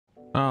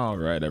All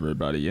right,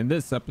 everybody. In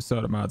this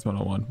episode of Mods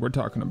 101, we're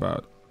talking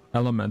about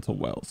elemental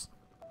wells.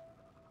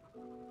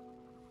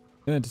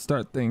 And to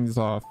start things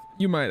off,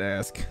 you might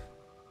ask,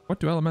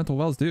 what do elemental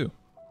wells do?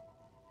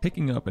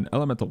 Picking up an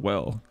elemental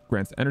well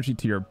grants energy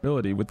to your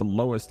ability with the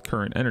lowest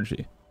current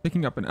energy.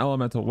 Picking up an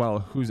elemental well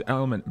whose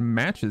element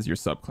matches your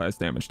subclass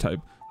damage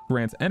type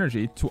grants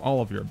energy to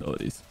all of your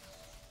abilities.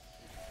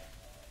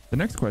 The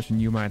next question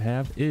you might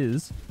have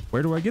is,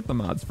 where do I get the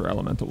mods for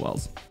elemental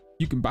wells?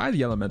 You can buy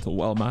the elemental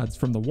well mods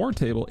from the war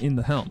table in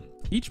the helm.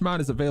 Each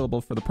mod is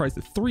available for the price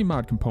of 3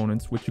 mod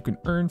components, which you can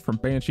earn from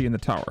Banshee in the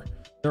tower.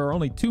 There are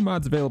only 2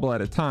 mods available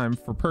at a time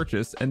for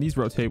purchase, and these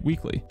rotate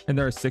weekly, and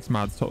there are 6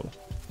 mods total.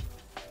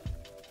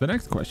 The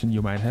next question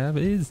you might have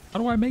is, how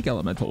do I make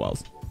elemental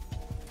wells?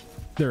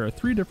 There are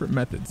 3 different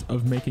methods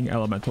of making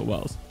elemental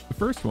wells. The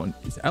first one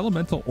is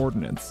elemental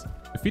ordnance.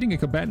 Defeating a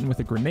combatant with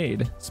a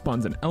grenade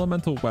spawns an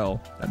elemental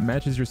well that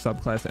matches your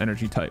subclass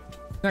energy type.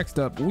 Next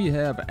up, we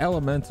have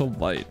elemental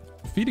light.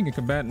 Defeating a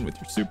combatant with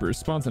your super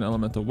spawns an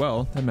elemental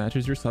well that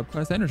matches your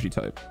subclass energy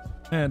type.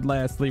 And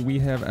lastly, we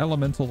have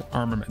elemental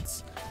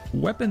armaments.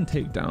 Weapon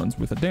takedowns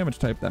with a damage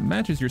type that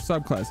matches your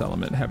subclass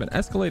element have an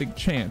escalating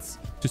chance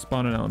to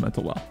spawn an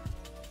elemental well.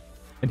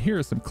 And here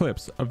are some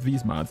clips of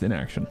these mods in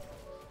action.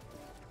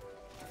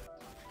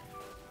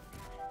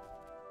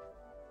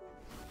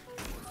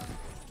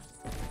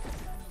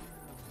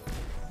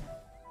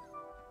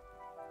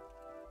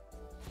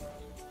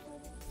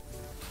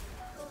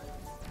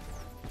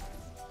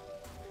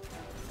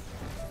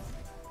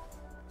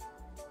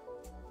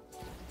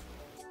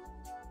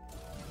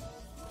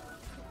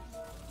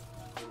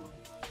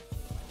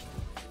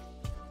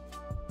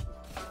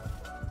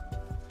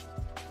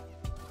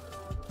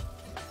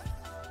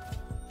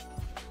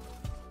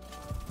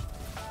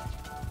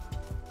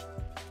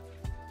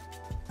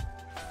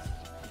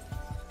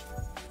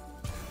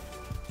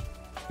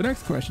 The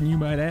next question you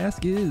might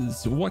ask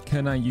is, what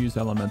can I use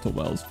elemental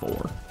wells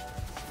for?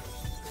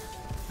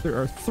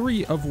 There are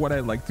 3 of what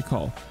I like to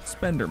call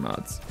spender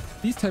mods.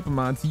 These type of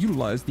mods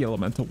utilize the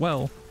elemental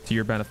well to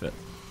your benefit.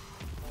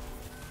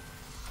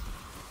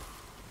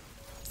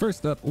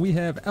 First up, we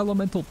have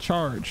elemental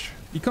charge.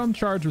 Become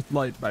charged with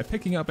light by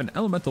picking up an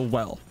elemental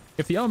well.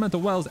 If the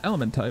elemental well's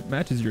element type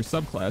matches your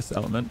subclass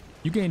element,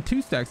 you gain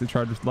 2 stacks of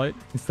charge with light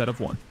instead of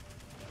 1.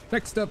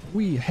 Next up,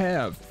 we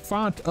have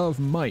Font of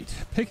Might.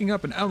 Picking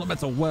up an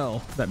elemental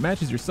well that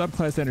matches your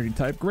subclass energy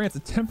type grants a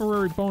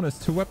temporary bonus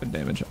to weapon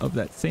damage of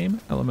that same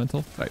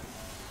elemental type.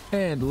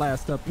 And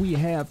last up, we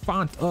have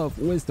Font of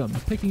Wisdom.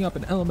 Picking up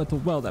an elemental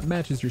well that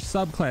matches your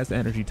subclass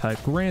energy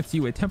type grants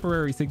you a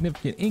temporary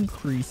significant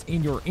increase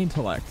in your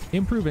intellect,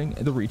 improving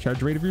the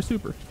recharge rate of your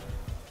super.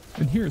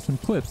 And here are some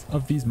clips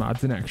of these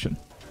mods in action.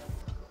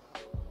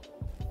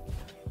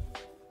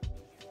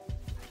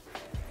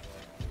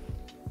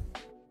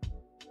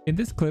 In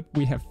this clip,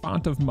 we have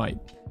Font of Might.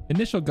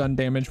 Initial gun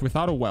damage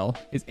without a well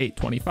is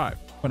 825.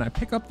 When I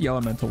pick up the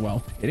elemental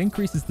well, it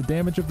increases the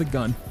damage of the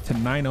gun to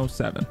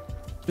 907,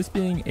 this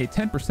being a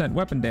 10%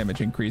 weapon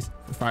damage increase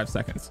for 5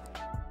 seconds.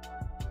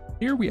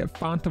 Here we have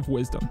Font of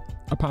Wisdom.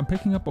 Upon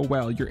picking up a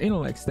well, your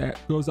intellect stat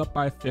goes up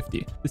by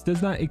 50. This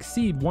does not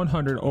exceed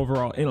 100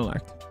 overall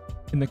intellect.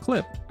 In the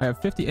clip, I have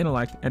 50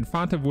 intellect and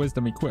Font of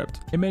Wisdom equipped.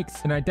 It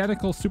makes an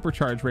identical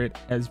supercharge rate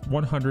as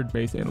 100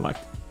 base intellect.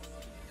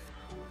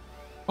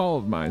 All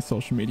of my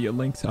social media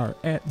links are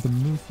at the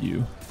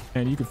Muthew,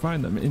 and you can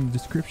find them in the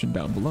description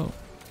down below.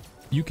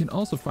 You can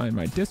also find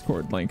my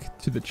Discord link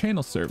to the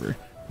channel server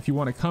if you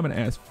want to come and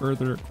ask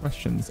further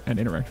questions and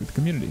interact with the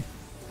community.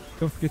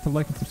 Don't forget to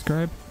like and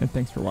subscribe, and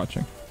thanks for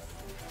watching.